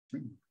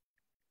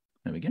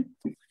There we go.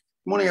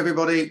 Morning,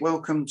 everybody.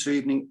 Welcome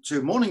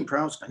to morning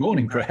prayer.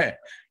 Morning prayer.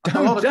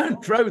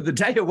 Don't throw the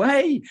day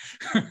away.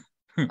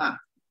 The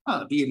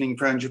evening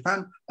prayer in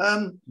Japan.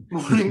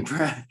 Morning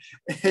prayer.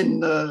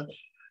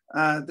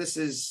 This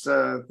is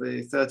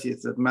the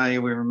 30th of May.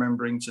 We're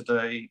remembering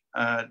today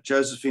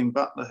Josephine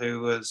Butler, who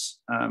was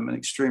an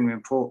extremely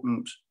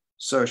important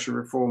social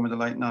reformer in the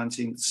late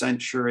 19th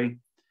century,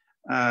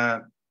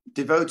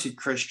 devoted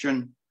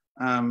Christian,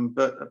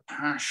 but a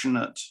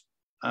passionate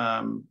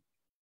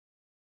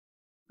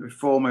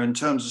reformer in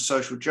terms of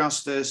social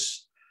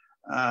justice,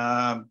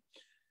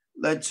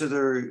 led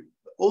to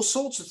all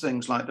sorts of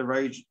things like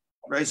the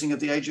raising of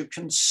the age of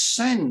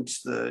consent,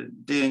 the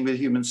dealing with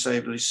human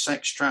slavery,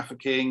 sex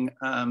trafficking,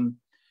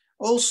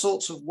 all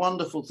sorts of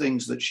wonderful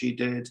things that she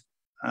did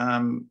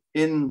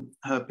in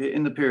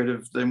the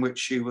period in which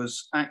she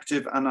was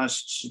active. And I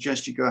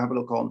suggest you go have a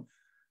look on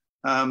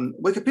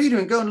Wikipedia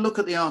and go and look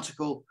at the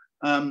article.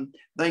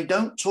 They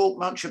don't talk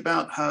much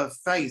about her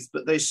faith,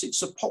 but it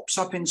sort of pops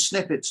up in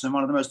snippets. And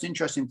one of the most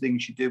interesting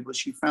things she did was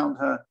she found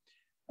her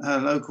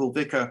local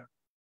vicar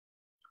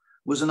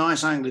was a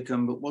nice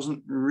Anglican, but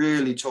wasn't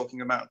really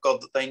talking about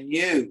God that they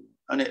knew.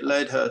 And it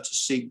led her to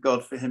seek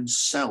God for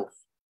himself,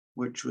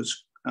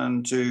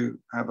 and to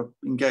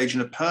engage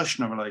in a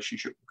personal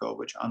relationship with God,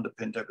 which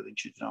underpinned everything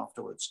she did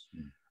afterwards,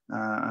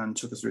 and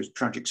took her through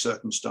tragic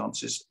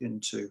circumstances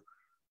into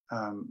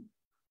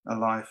a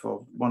life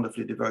of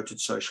wonderfully devoted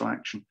social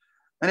action.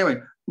 Anyway,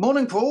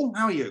 morning, Paul.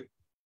 How are you?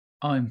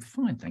 I'm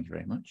fine, thank you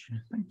very much.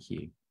 Thank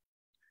you.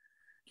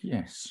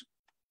 Yes.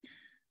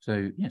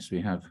 So yes,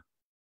 we have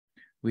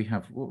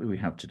what do we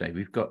have today?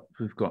 We've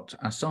got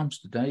our Psalms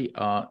today.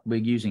 We're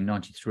using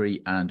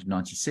 93 and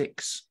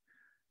 96.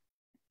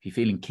 If you're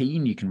feeling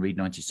keen, you can read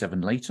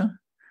 97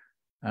 later.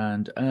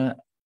 And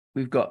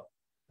we've got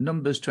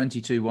Numbers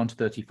 22, 1 to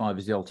 35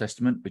 is the Old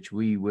Testament, which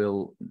we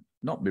will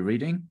not be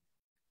reading.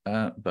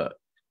 But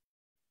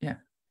yeah,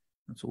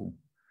 that's all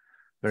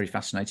very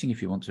fascinating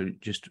if you want to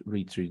just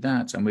read through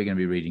that. And we're going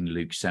to be reading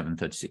Luke 7,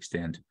 36 to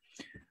the end.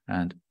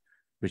 And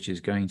Rich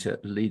is going to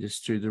lead us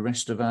through the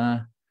rest of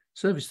our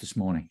service this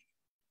morning.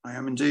 I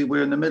am indeed.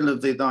 We're in the middle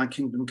of the Thy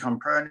Kingdom Come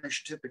prayer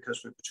initiative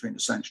because we're between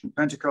Ascension and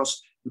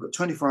Pentecost. We've got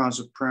 24 hours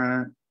of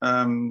prayer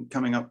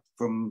coming up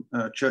from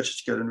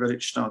churches together in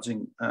Redditch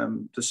starting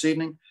this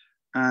evening.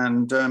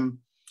 And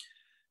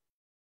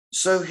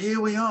so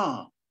here we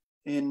are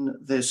in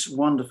this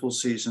wonderful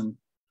season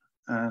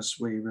as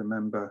we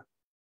remember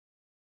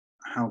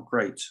how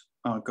great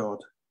our God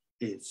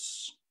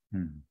is.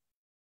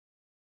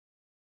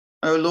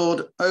 O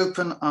Lord,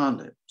 open our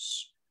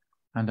lips,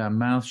 and our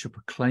mouth shall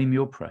proclaim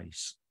your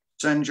praise.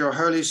 Send your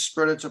Holy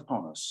Spirit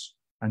upon us,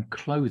 and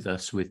clothe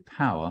us with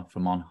power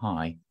from on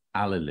high.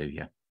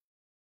 Alleluia.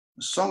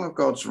 A song of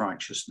God's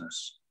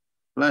righteousness.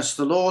 Bless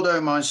the Lord,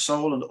 O my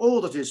soul, and all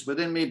that is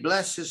within me,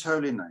 bless his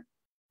holy name.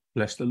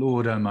 Bless the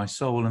Lord, O my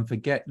soul, and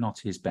forget not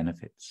his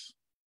benefits.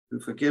 Who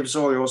forgives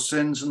all your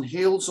sins and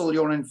heals all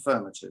your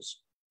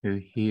infirmities.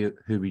 Who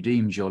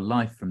redeems your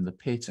life from the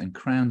pit and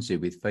crowns you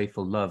with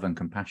faithful love and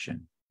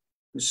compassion.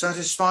 Who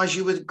satisfies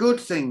you with good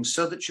things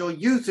so that your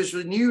youth is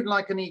renewed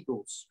like an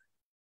eagle's.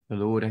 The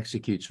Lord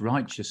executes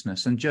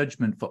righteousness and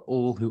judgment for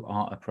all who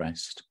are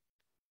oppressed.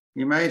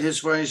 He made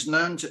his ways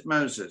known to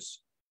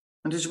Moses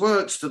and his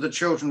works to the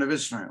children of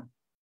Israel.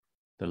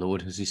 The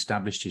Lord has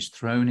established his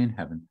throne in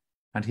heaven,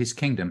 and his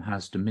kingdom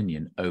has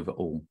dominion over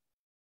all.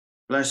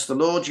 Bless the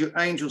Lord, you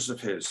angels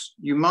of his,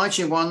 you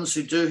mighty ones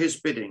who do his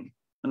bidding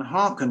and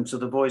hearken to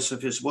the voice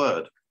of his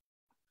word.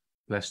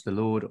 Bless the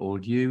Lord,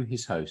 all you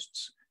his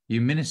hosts,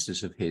 you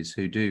ministers of his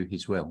who do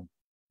his will.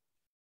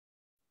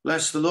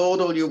 Bless the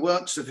Lord, all you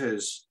works of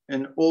his,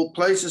 in all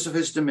places of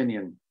his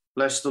dominion.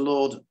 Bless the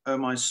Lord, O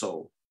my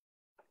soul.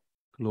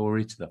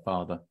 Glory to the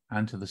Father,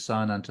 and to the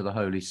Son, and to the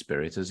Holy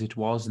Spirit, as it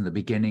was in the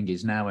beginning,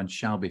 is now, and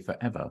shall be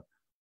forever.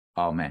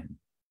 Amen.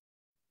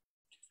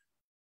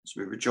 As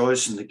we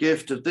rejoice in the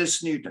gift of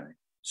this new day,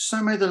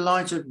 so may the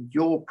light of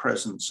your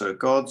presence, O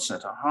God,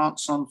 set our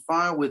hearts on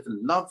fire with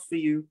love for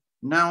you,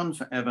 now and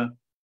forever.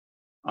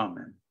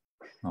 Amen.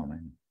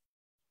 Amen.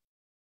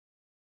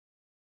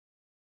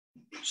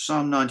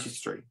 Psalm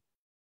 93.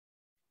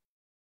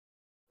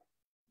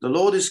 The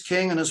Lord is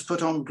king and has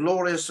put on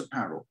glorious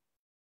apparel.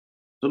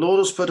 The Lord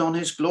has put on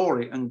his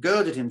glory and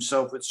girded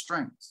himself with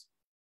strength.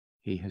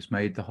 He has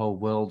made the whole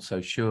world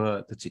so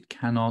sure that it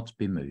cannot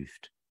be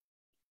moved.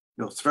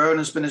 Your throne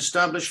has been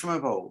established from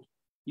of old.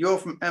 You're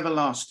from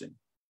everlasting.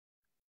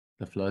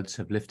 The floods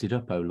have lifted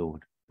up, O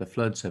Lord. The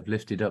floods have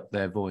lifted up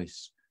their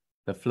voice.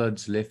 The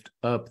floods lift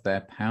up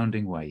their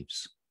pounding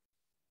waves.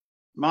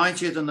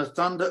 Mightier than the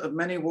thunder of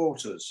many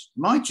waters,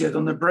 mightier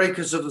than the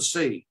breakers of the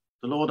sea.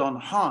 The Lord on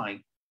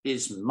high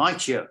is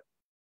mightier.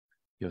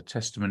 Your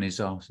testimonies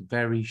are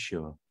very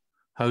sure.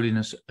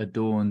 Holiness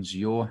adorns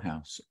your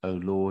house, O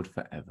Lord,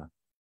 forever.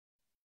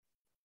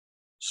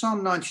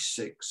 Psalm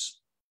 96.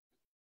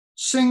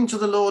 Sing to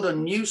the Lord a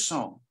new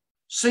song.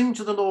 Sing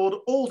to the Lord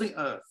all the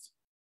earth.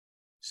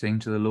 Sing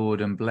to the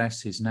Lord and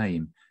bless his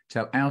name.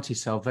 Tell out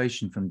his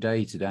salvation from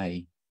day to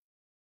day.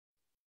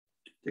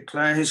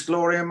 Declare his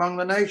glory among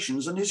the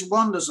nations and his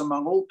wonders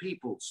among all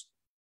peoples.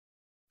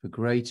 For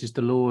great is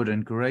the Lord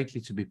and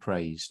greatly to be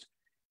praised.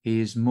 He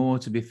is more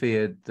to be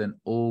feared than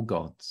all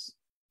gods.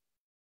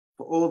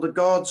 For all the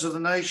gods of the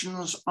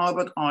nations are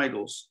but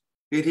idols.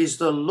 It is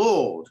the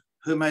Lord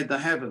who made the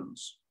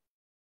heavens.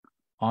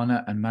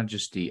 Honor and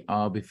majesty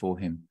are before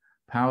him.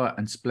 Power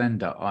and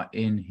splendor are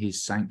in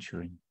his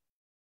sanctuary.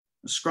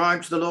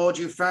 Ascribe to the Lord,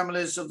 you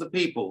families of the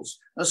peoples.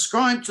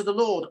 Ascribe to the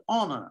Lord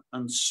honor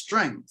and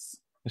strength.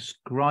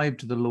 Ascribe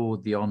to the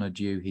Lord the honor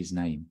due his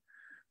name.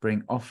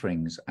 Bring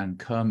offerings and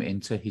come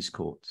into his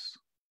courts.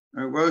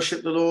 O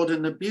worship the Lord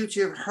in the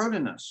beauty of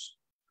holiness.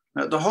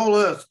 Let the whole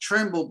earth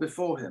tremble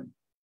before him.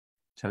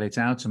 Tell it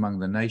out among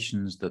the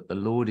nations that the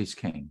Lord is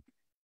king.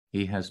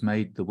 He has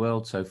made the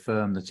world so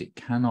firm that it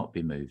cannot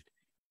be moved.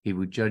 He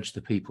will judge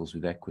the peoples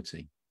with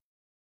equity.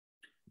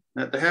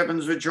 Let the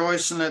heavens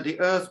rejoice and let the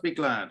earth be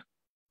glad.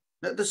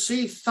 Let the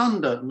sea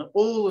thunder and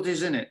all that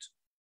is in it.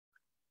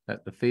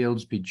 Let the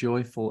fields be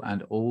joyful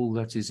and all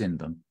that is in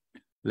them.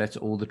 Let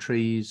all the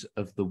trees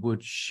of the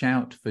wood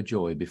shout for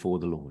joy before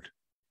the Lord.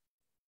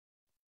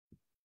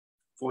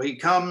 For he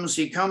comes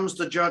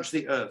to judge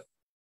the earth.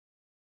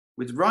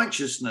 With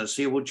righteousness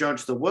he will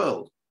judge the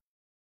world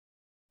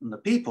and the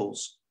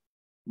peoples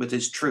with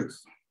his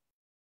truth.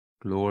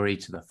 Glory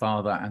to the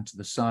Father and to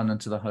the Son and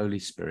to the Holy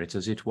Spirit,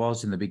 as it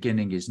was in the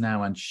beginning, is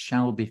now, and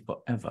shall be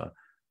forever.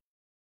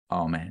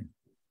 Amen.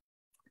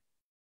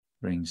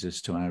 Brings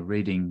us to our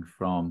reading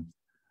from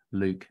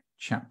Luke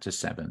chapter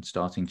 7,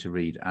 starting to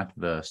read at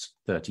verse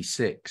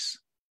 36.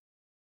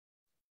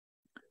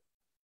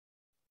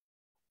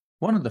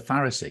 One of the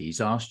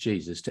Pharisees asked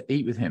Jesus to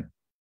eat with him,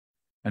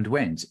 and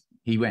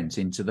he went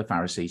into the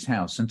Pharisee's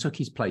house and took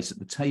his place at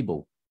the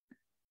table.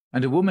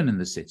 And a woman in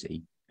the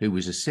city, who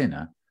was a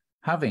sinner,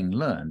 having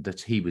learned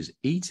that he was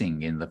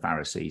eating in the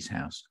Pharisee's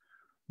house,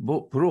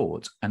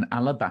 brought an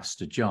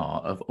alabaster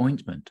jar of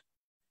ointment.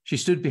 She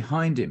stood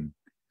behind him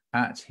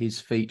at his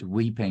feet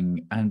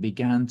weeping, and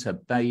began to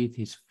bathe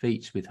his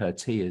feet with her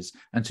tears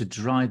and to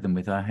dry them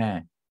with her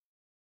hair.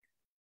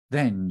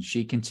 Then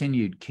she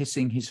continued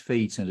kissing his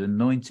feet and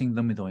anointing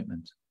them with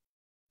ointment.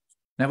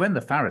 Now when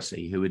the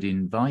Pharisee who had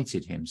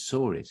invited him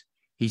saw it,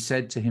 he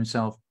said to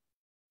himself,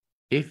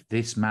 "If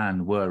this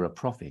man were a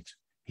prophet,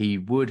 he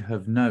would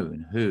have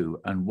known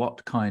who and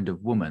what kind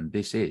of woman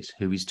this is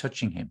who is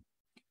touching him,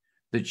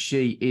 that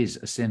she is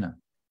a sinner."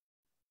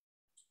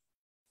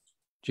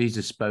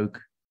 Jesus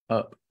spoke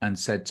up and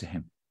said to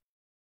him,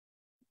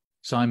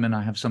 "Simon,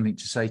 I have something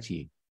to say to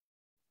you."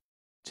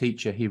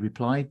 "Teacher," he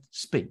replied,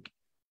 "speak."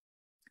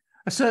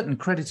 A certain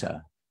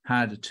creditor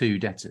had 2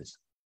 debtors.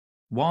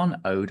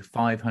 One owed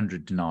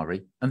 500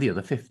 denarii and the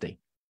other 50.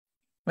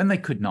 When they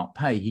could not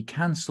pay, he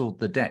cancelled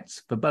the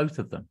debts for both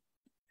of them.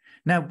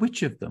 Now,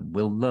 which of them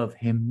will love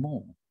him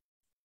more?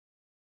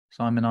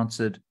 Simon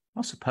answered,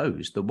 "I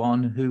suppose the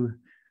one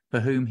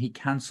for whom he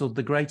cancelled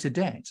the greater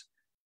debt."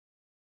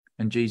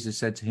 And Jesus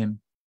said to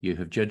him, "You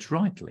have judged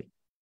rightly."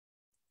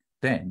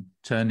 Then,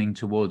 turning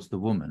towards the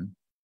woman,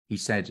 he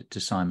said to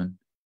Simon,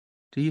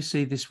 "Do you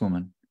see this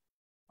woman?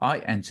 I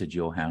entered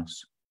your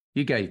house.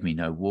 You gave me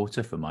no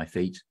water for my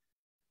feet,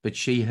 but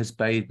she has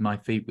bathed my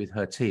feet with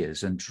her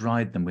tears and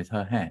dried them with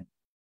her hair.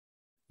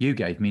 You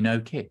gave me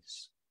no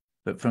kiss,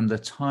 but from the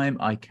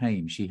time I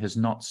came, she has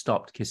not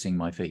stopped kissing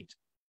my feet.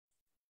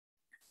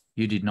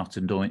 You did not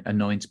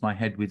anoint my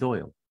head with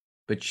oil,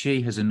 but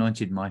she has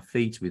anointed my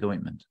feet with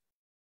ointment.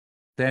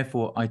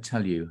 Therefore, I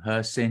tell you,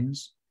 her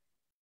sins,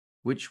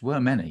 which were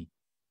many,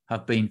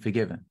 have been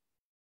forgiven.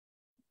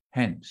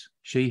 Hence,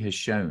 she has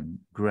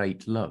shown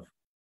great love.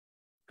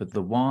 But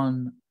the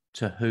one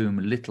to whom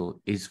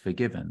little is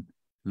forgiven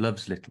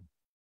loves little."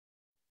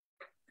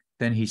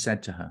 Then he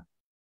said to her,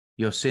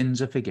 "Your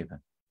sins are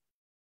forgiven."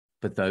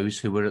 But those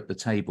who were at the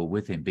table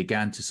with him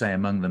began to say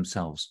among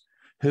themselves,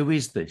 "Who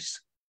is this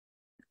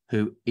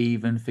who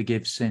even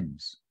forgives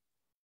sins?"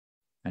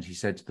 And he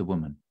said to the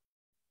woman,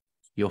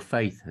 "Your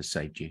faith has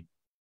saved you.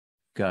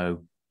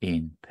 Go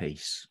in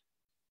peace."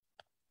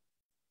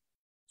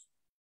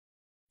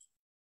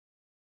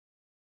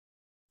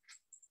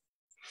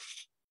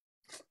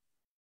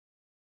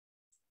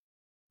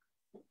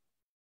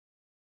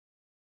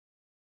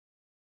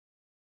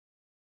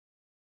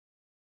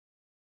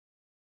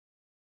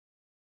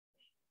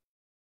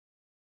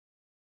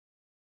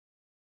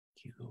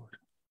 Thank you, Lord.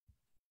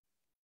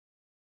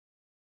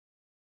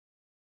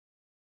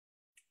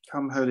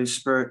 Come, Holy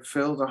Spirit,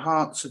 fill the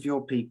hearts of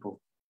your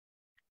people.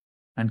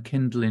 And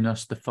kindle in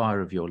us the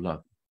fire of your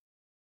love.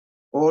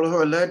 All who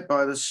are led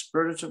by the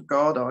Spirit of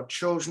God are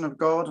children of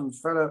God and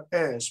fellow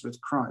heirs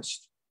with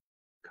Christ.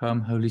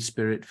 Come, Holy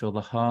Spirit, fill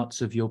the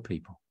hearts of your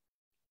people.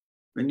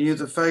 Renew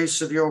the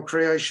face of your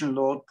creation,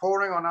 Lord,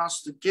 pouring on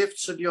us the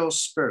gifts of your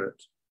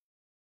Spirit.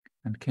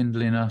 And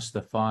kindle in us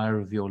the fire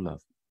of your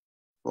love.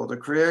 For the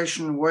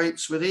creation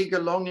waits with eager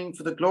longing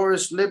for the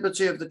glorious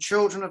liberty of the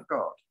children of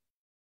God.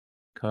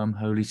 Come,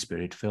 Holy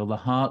Spirit, fill the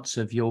hearts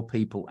of your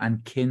people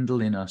and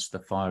kindle in us the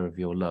fire of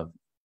your love.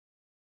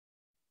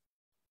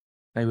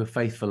 They were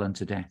faithful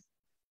unto death.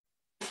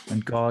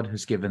 and God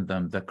has given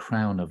them the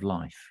crown of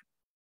life.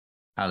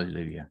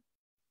 Hallelujah.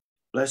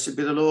 Blessed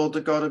be the Lord,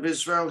 the God of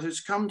Israel,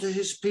 who's come to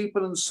his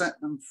people and set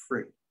them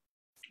free.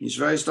 He's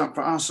raised up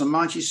for us a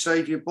mighty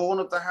Saviour, born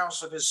of the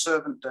house of his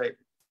servant David.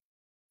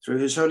 Through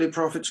his holy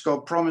prophets,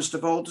 God promised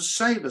of old to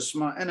save us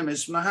from our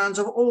enemies, from the hands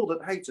of all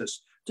that hate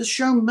us, to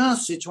show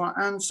mercy to our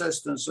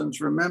ancestors and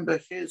to remember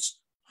his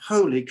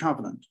holy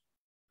covenant.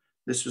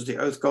 This was the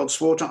oath God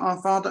swore to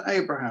our father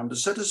Abraham, to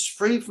set us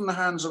free from the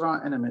hands of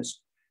our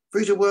enemies,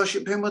 free to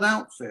worship him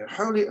without fear,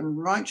 holy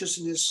and righteous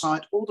in his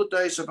sight all the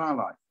days of our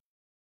life.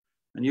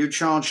 A new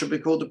child shall be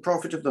called the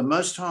prophet of the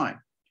Most High.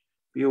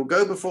 He will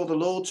go before the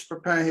Lord to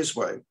prepare his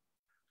way,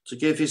 to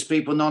give his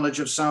people knowledge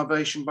of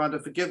salvation by the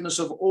forgiveness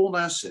of all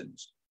their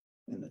sins.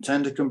 In the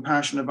tender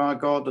compassion of our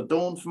God, the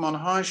dawn from on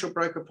high shall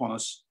break upon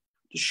us,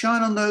 to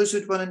shine on those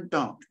who dwell in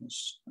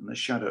darkness and the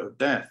shadow of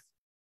death,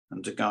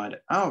 and to guide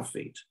our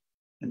feet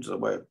into the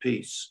way of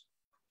peace.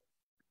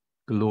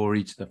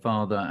 Glory to the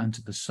Father, and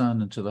to the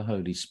Son, and to the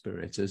Holy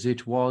Spirit, as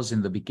it was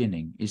in the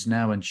beginning, is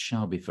now, and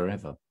shall be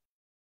forever.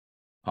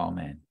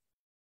 Amen.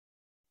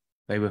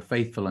 They were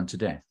faithful unto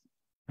death,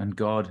 and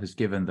God has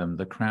given them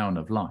the crown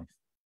of life.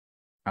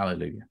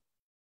 Hallelujah.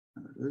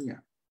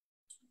 Hallelujah.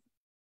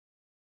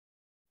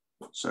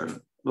 So,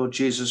 Lord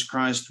Jesus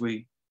Christ,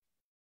 we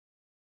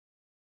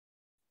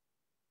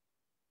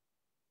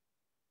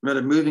read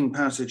a moving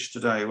passage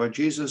today where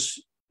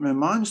Jesus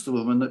reminds the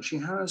woman that she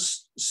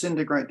has sinned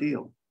a great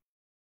deal,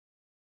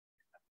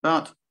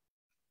 but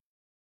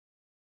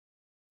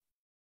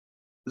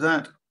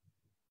that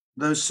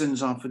those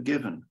sins are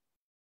forgiven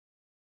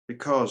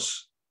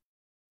because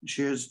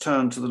she has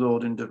turned to the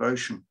Lord in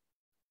devotion.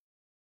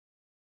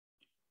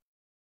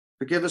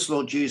 Forgive us,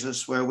 Lord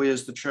Jesus, where we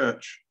as the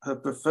church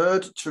have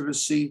preferred to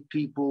receive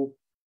people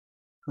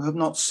who have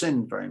not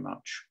sinned very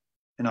much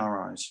in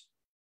our eyes.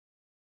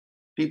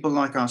 People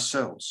like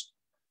ourselves.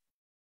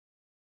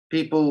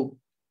 People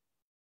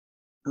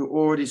who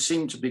already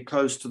seem to be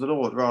close to the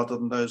Lord rather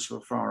than those who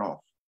are far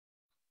off.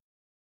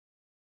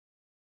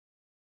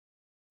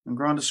 And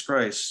grant us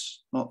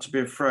grace not to be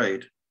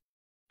afraid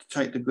to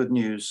take the good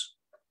news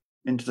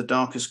into the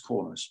darkest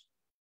corners.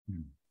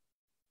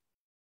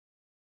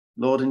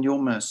 Lord, in your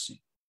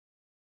mercy,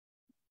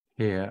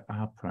 hear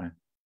our prayer.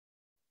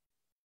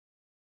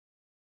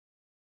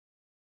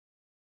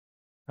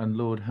 And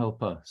Lord,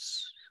 help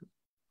us,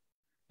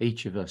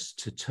 each of us,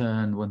 to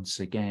turn once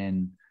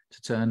again,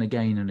 to turn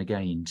again and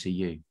again to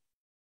you.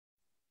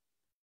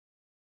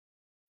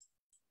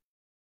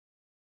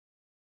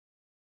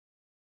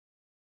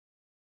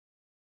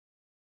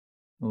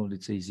 Lord,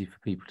 it's easy for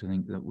people to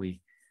think that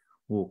we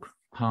walk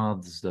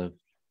paths of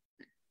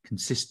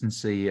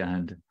consistency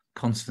and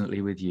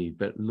constantly with you,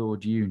 but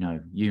Lord, you know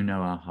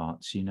our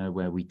hearts, you know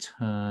where we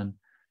turn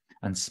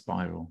and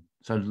spiral.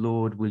 So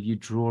Lord, will you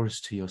draw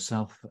us to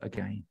yourself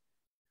again?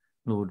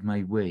 Lord,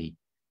 may we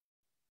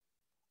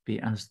be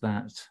as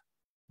that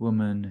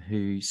woman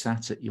who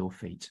sat at your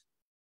feet.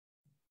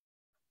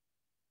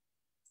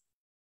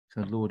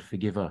 So Lord,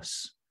 forgive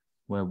us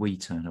where we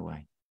turn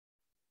away.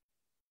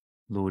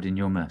 Lord, in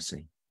your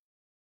mercy.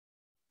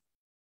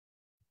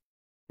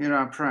 Hear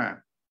our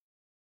prayer.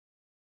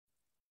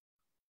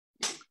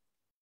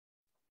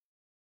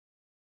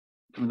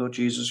 Lord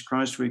Jesus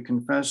Christ, we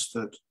confess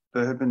that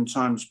there have been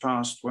times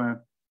past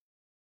where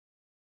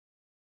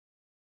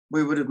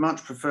we would have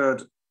much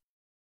preferred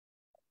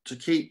to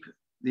keep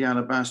the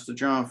alabaster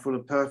jar full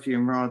of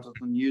perfume rather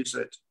than use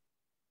it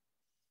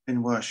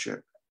in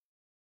worship.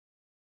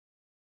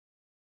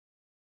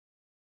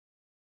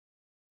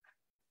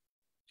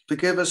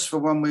 Forgive us for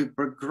when we've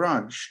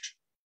begrudged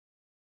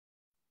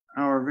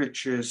our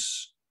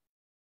riches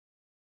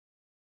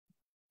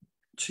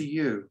to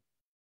you,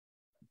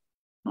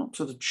 not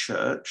to the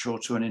church or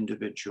to an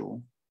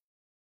individual,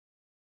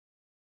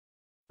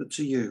 but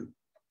to you.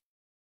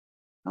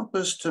 Help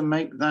us to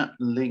make that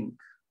link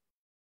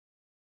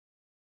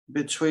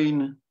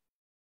between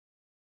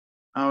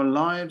our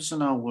lives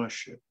and our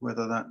worship,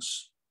 whether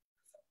that's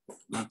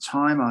our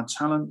time, our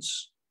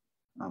talents,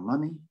 our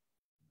money,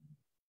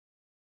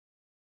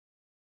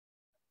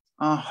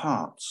 our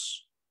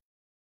hearts.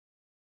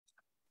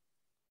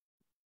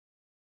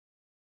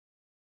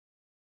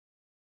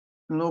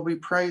 And Lord, we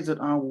pray that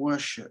our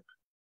worship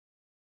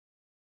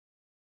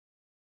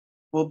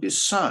will be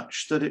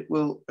such that it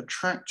will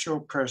attract your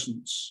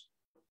presence,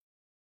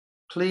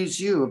 please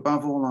you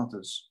above all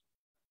others.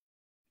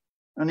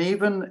 And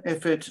even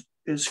if it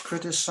is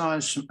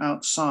criticized from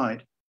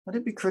outside, let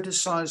it be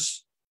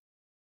criticized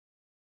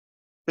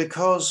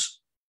because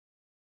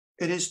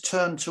it is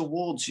turned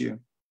towards you,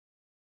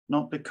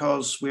 not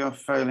because we are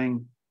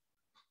failing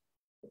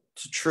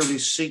to truly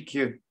seek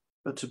you,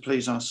 but to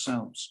please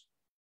ourselves.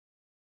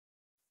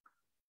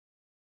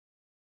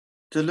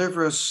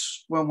 Deliver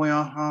us when we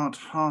are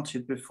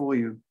hard-hearted before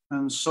you,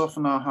 and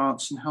soften our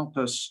hearts and help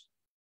us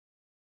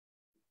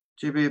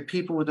to be a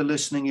people with a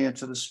listening ear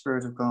to the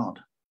Spirit of God.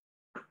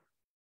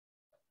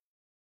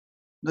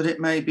 That it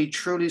may be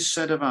truly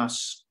said of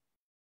us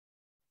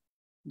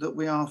that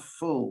we are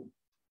full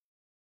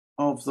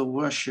of the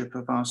worship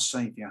of our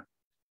Saviour.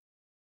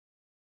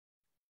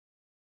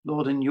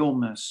 Lord, in your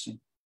mercy,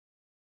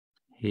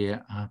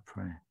 hear our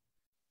prayer.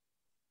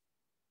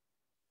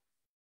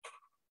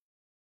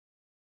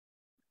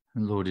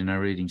 And Lord, in our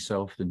reading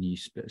so often you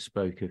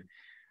spoke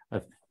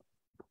of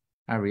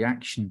our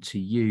reaction to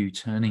you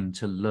turning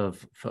to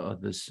love for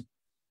others.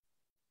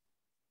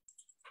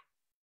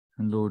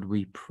 And Lord,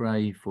 we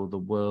pray for the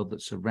world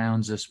that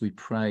surrounds us. We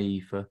pray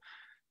for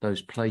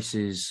those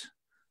places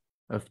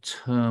of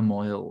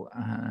turmoil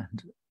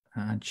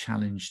and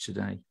challenge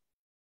today.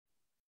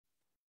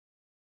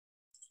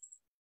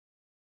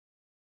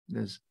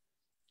 There's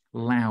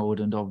loud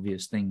and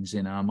obvious things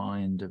in our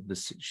mind of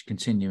the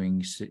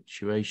continuing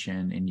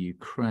situation in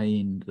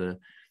Ukraine,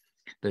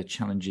 the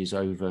challenges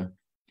over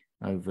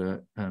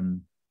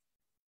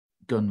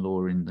gun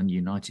law in the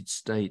United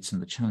States,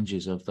 and the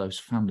challenges of those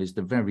families,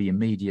 the very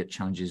immediate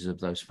challenges of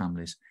those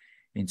families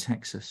in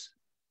Texas.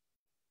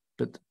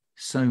 But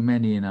so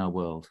many in our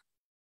world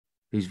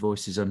whose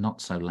voices are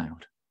not so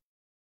loud,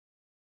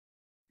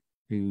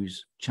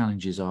 whose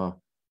challenges are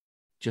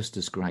just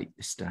as great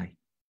this day.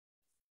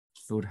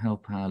 Lord,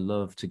 help our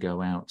love to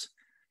go out.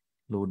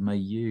 Lord, may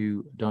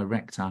you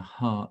direct our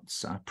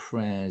hearts, our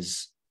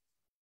prayers,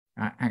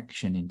 our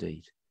action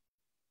indeed,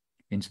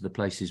 into the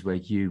places where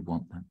you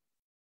want them.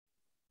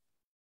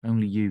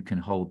 Only you can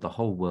hold the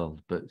whole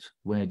world, but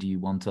where do you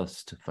want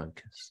us to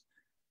focus?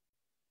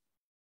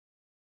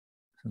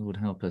 So Lord,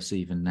 help us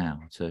even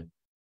now to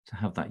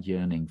have that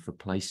yearning for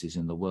places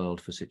in the world,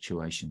 for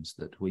situations,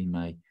 that we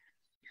may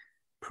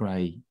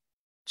pray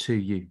to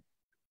you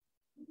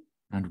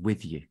and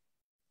with you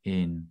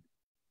in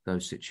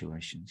those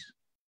situations.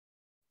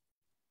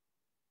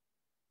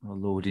 Oh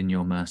Lord, in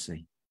your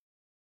mercy,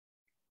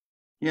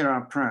 hear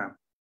our prayer.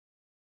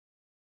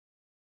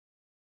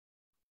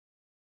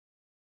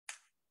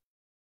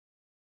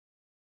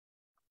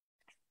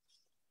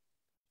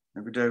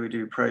 Every day we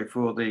do pray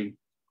for the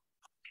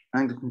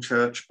Anglican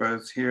Church,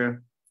 both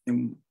here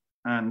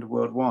and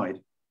worldwide.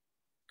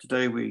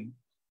 Today we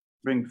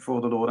bring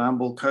before the Lord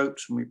Amblecote,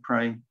 and we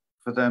pray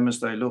for them as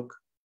they look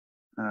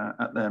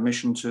at their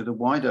mission to the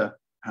wider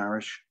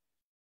parish,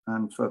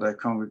 and for their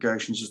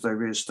congregations as they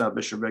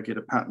re-establish a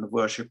regular pattern of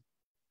worship,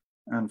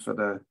 and for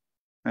their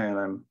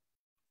ALM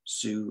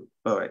Sue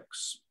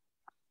Boex.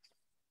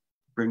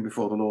 Bring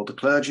before the Lord the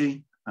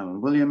clergy,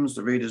 Alan Williams,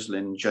 the readers,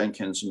 Lynn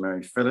Jenkins and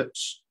Mary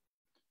Phillips.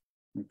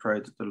 We pray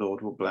that the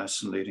Lord will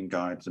bless and lead and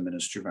guide the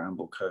ministry of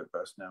Amblecote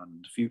both now and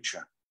in the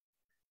future.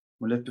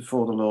 We lift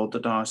before the Lord the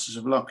Diocese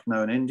of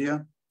Lucknow in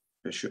India,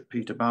 Bishop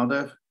Peter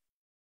Baldev,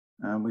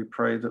 and we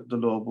pray that the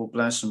Lord will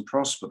bless and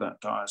prosper that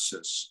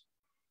diocese,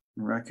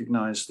 and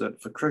recognize that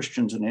for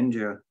Christians in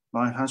India,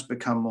 life has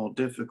become more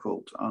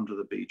difficult under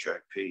the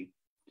BJP,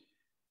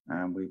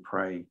 and we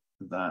pray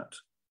that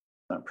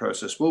that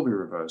process will be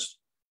reversed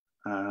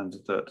and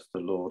that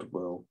the Lord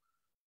will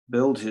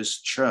build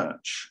his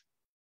church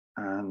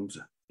and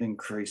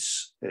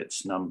increase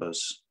its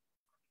numbers.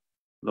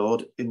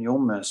 Lord, in your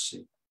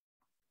mercy,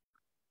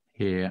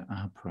 hear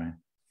our prayer.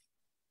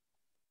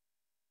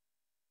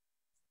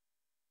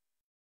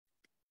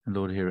 And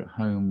Lord, here at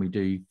home, we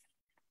do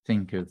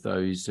think of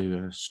those who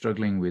are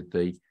struggling with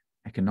the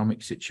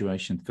economic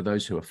situation, for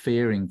those who are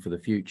fearing for the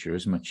future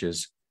as much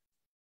as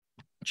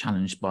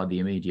challenged by the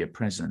immediate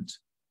present.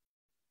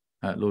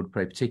 Lord,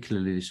 pray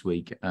particularly this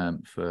week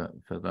for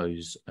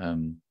those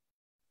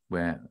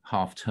where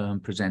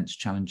half-term presents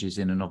challenges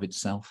in and of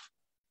itself.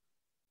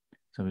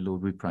 So,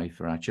 Lord, we pray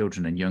for our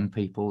children and young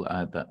people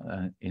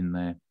that in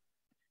their,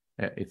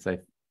 if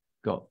they've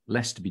got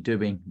less to be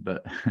doing,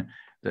 but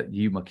that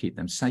you will keep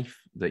them safe,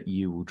 that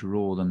you will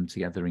draw them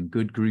together in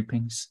good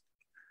groupings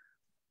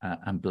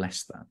and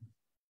bless them.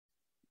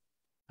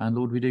 And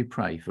Lord, we do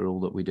pray for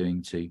all that we're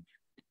doing to,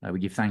 we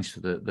give thanks for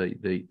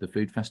the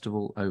food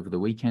festival over the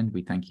weekend.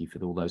 We thank you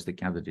for all those that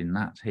gathered in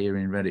that here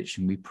in Redditch,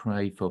 and we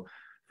pray for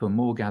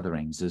more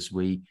gatherings as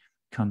we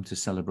come to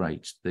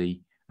celebrate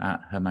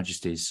Her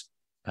Majesty's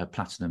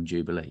Platinum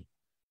Jubilee.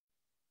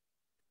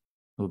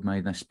 Lord,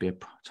 may this be a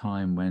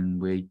time when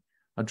we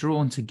are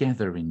drawn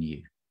together in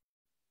you,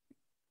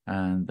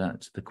 and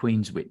that the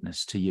Queen's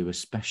witness to you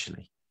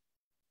especially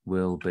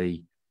will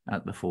be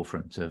at the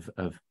forefront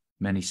of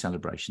many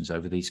celebrations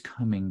over these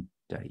coming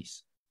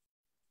days.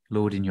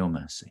 Lord, in your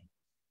mercy,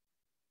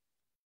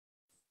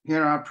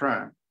 hear our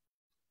prayer.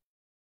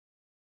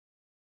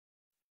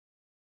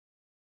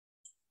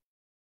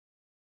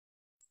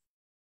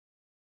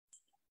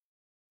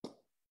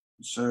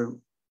 So,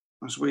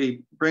 as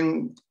we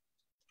bring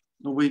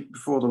the week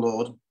before the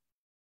Lord,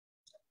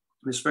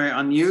 this very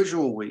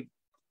unusual week,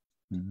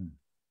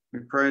 we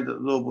pray that the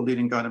Lord will lead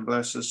and guide and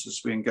bless us as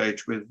we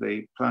engage with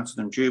the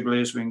Platinum Jubilee,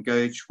 as we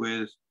engage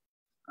with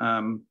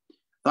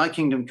Thy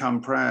Kingdom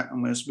Come prayer,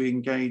 and as we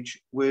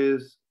engage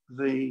with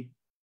the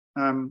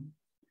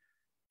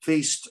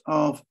Feast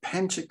of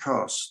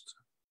Pentecost.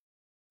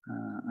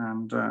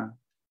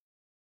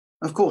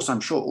 Of course, I'm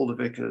sure all the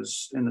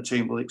vicars in the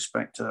team will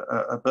expect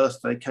a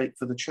birthday cake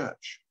for the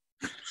church.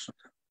 So,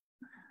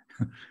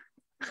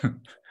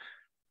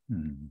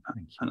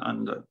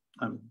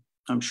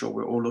 I'm sure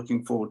we're all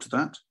looking forward to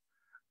that.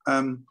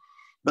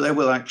 But there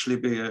will actually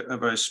be a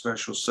very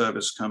special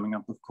service coming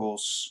up, of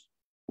course,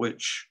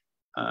 which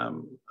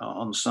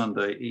on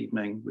Sunday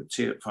evening with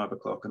tea at 5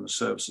 o'clock and the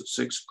service at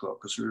 6 o'clock,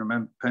 as we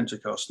remember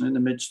Pentecost. And in the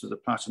midst of the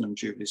Platinum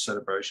Jubilee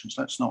celebrations,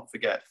 let's not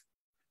forget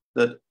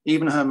that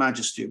even Her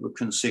Majesty would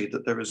concede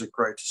that there is a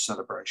greater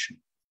celebration,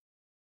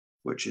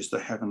 which is the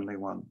heavenly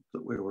one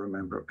that we will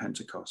remember at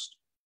Pentecost.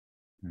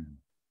 Mm.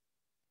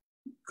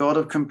 God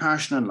of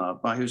compassion and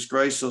love, by whose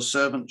grace your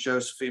servant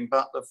Josephine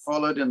Butler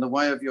followed in the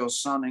way of your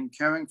Son in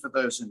caring for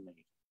those in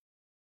need,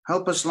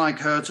 help us like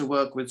her to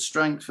work with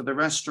strength for the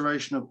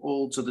restoration of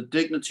all to the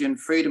dignity and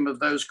freedom of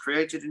those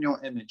created in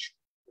your image.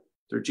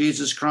 Through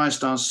Jesus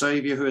Christ, our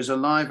Saviour, who is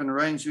alive and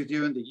reigns with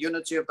you in the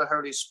unity of the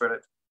Holy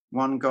Spirit,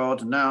 one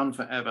God, now and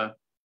forever.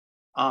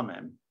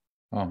 Amen.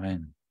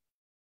 Amen.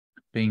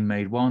 Being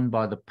made one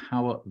by the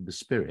power of the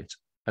Spirit,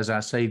 as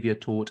our Saviour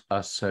taught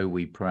us, so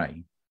we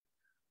pray.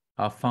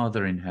 Our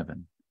Father in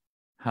heaven,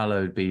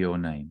 hallowed be your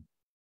name.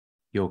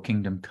 Your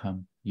kingdom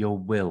come, your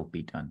will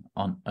be done,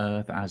 on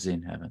earth as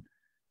in heaven.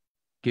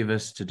 Give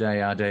us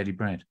today our daily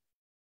bread.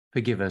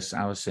 Forgive us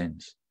our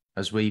sins,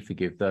 as we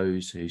forgive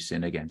those who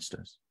sin against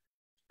us.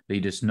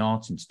 Lead us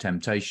not into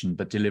temptation,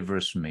 but deliver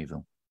us from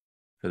evil.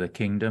 For the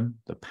kingdom,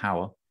 the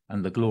power,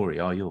 and the glory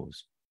are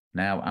yours,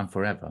 now and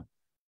forever.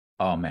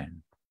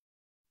 Amen.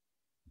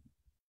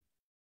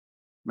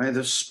 May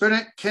the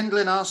Spirit kindle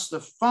in us the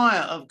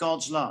fire of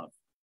God's love.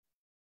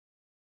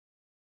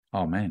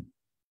 Amen.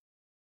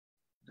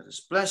 Let us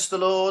bless the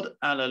Lord.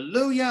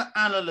 Alleluia,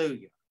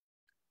 alleluia.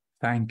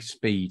 Thanks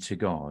be to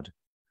God.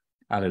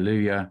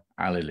 Alleluia,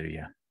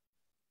 alleluia.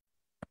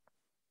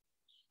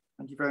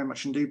 Thank you very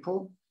much indeed,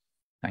 Paul.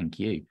 Thank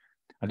you.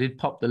 I did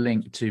pop the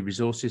link to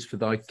Resources for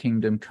Thy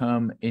Kingdom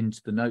Come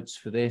into the notes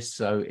for this.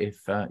 So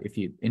if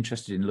you're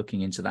interested in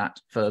looking into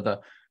that further,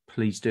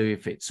 please do.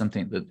 If it's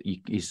something that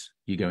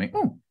you're going,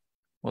 oh,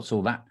 what's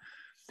all that?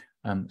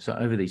 So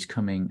over these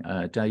coming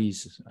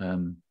days,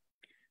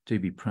 do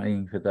be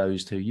praying for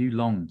those who you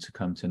long to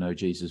come to know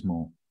Jesus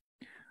more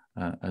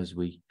as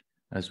we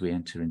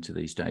enter into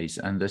these days.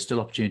 And there's still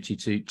opportunity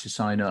to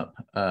sign up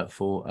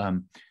for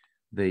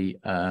the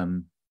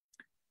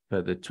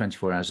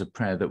 24 hours of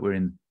prayer that we're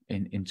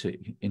into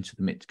the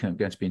midst, going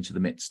to be into the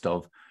midst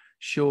of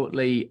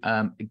shortly.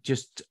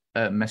 Just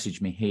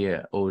message me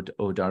here or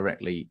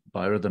directly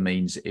by other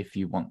means if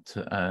you want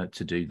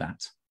to do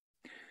that,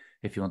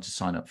 if you want to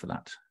sign up for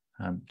that.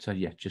 So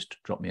yeah,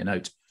 just drop me a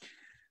note.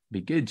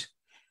 Be good.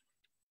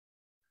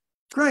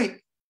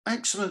 Great,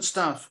 excellent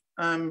stuff.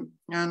 And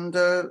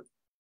I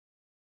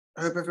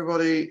hope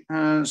everybody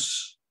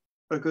has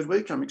a good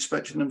week. I'm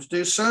expecting them to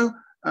do so.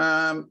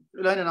 Elaine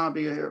and I'll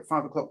be here at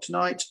 5 o'clock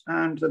tonight,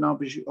 and then I'll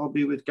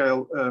be with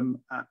Gail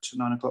at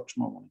 9 o'clock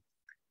tomorrow morning.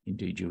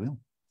 Indeed, you will.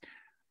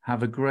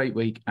 Have a great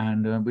week,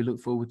 and we look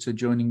forward to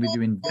joining with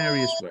you in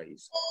various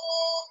ways.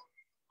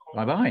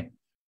 Bye bye.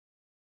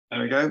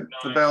 There we go.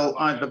 The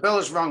bell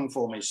has rung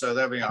for me, so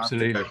there we are.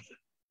 Absolutely.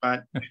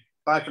 Bye.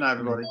 Bye for now,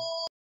 everybody.